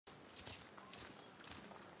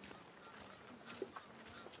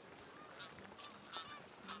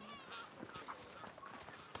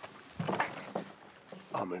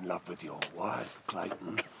I'm in love with your wife,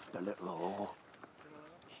 Clayton, the little whore.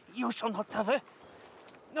 You shall not have her.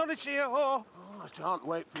 Nor is she a whore. Oh, I shan't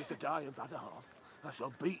wait for you to die in bad half. I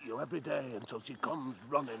shall beat you every day until she comes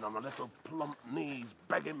running on her little plump knees,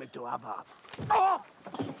 begging me to have her. Oh!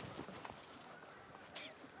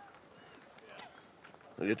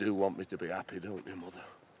 You do want me to be happy, don't you, Mother?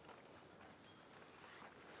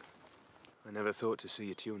 I never thought to see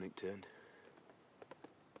your tunic turned.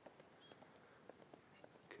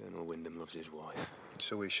 Colonel Wyndham loves his wife.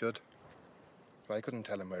 So he should. But I couldn't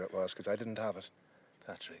tell him where it was, because I didn't have it.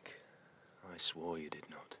 Patrick, I swore you did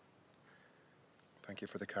not. Thank you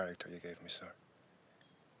for the character you gave me, sir.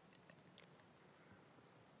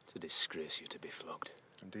 It's a disgrace you to be flogged.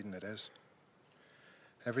 Indeed it is.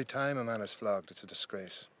 Every time a man is flogged, it's a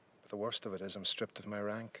disgrace. But the worst of it is I'm stripped of my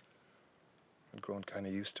rank. I'd grown kind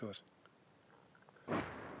of used to it.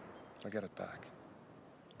 I'll get it back.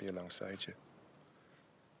 Be alongside you.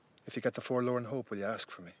 If you get the forlorn hope, will you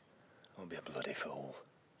ask for me? Don't be a bloody fool.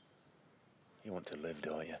 You want to live,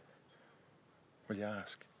 don't you? Will you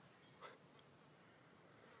ask?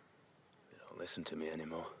 You don't listen to me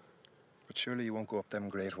anymore. But surely you won't go up them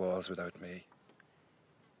great walls without me.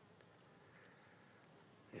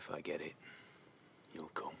 If I get it,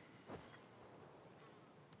 you'll come.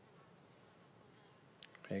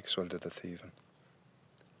 Aikes did the thieving.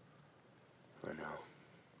 I know.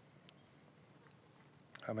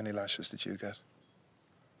 How many lashes did you get?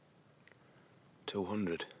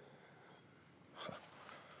 200. Huh.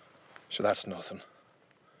 Sure, that's nothing.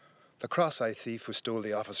 The cross-eyed thief who stole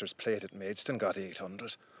the officer's plate at Maidstone got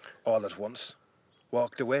 800. All at once.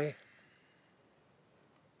 Walked away.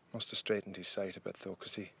 Must have straightened his sight a bit, though,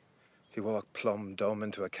 'cause he walked plumb dumb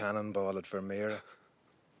into a cannonball at Vermeer.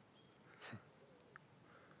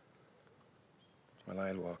 Well,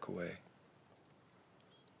 I'll walk away.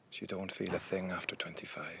 You don't feel a thing after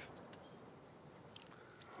 25.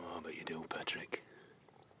 Oh, but you do, Patrick.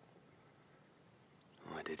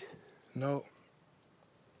 I did. No.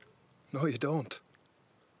 No, you don't.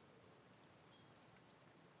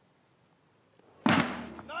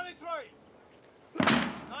 93.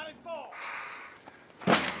 94.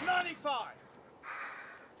 95.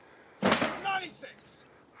 96.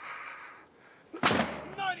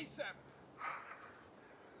 97.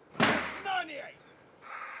 98.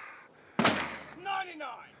 99.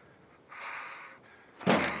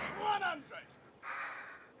 100.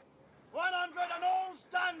 100 and all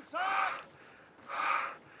stand, sir!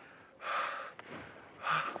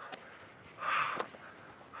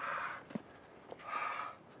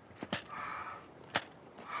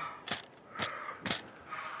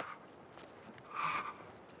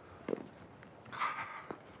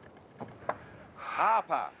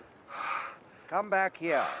 Harper, come back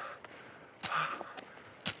here.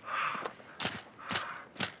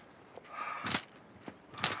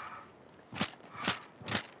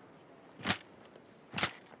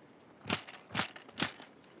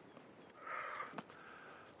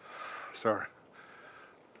 Sir.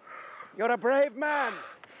 You're a brave man.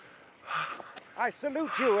 I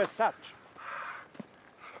salute you as such.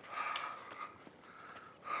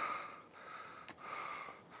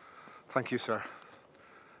 Thank you, sir.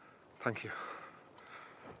 Thank you.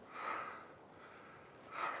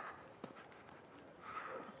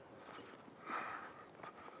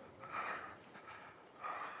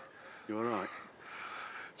 You all right?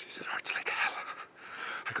 Jeez, it hurts like hell.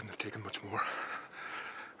 I couldn't have taken much more.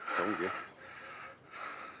 Told you.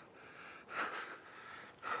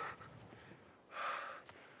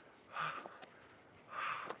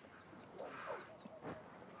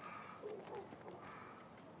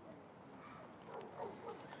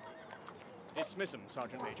 Dismiss him,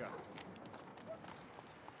 Sergeant Major.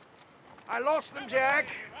 I lost them,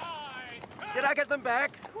 Jack. Did I get them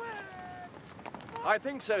back? I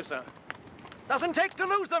think so, sir. Doesn't take to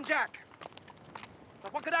lose them, Jack.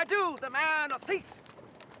 But what could I do? The man a thief.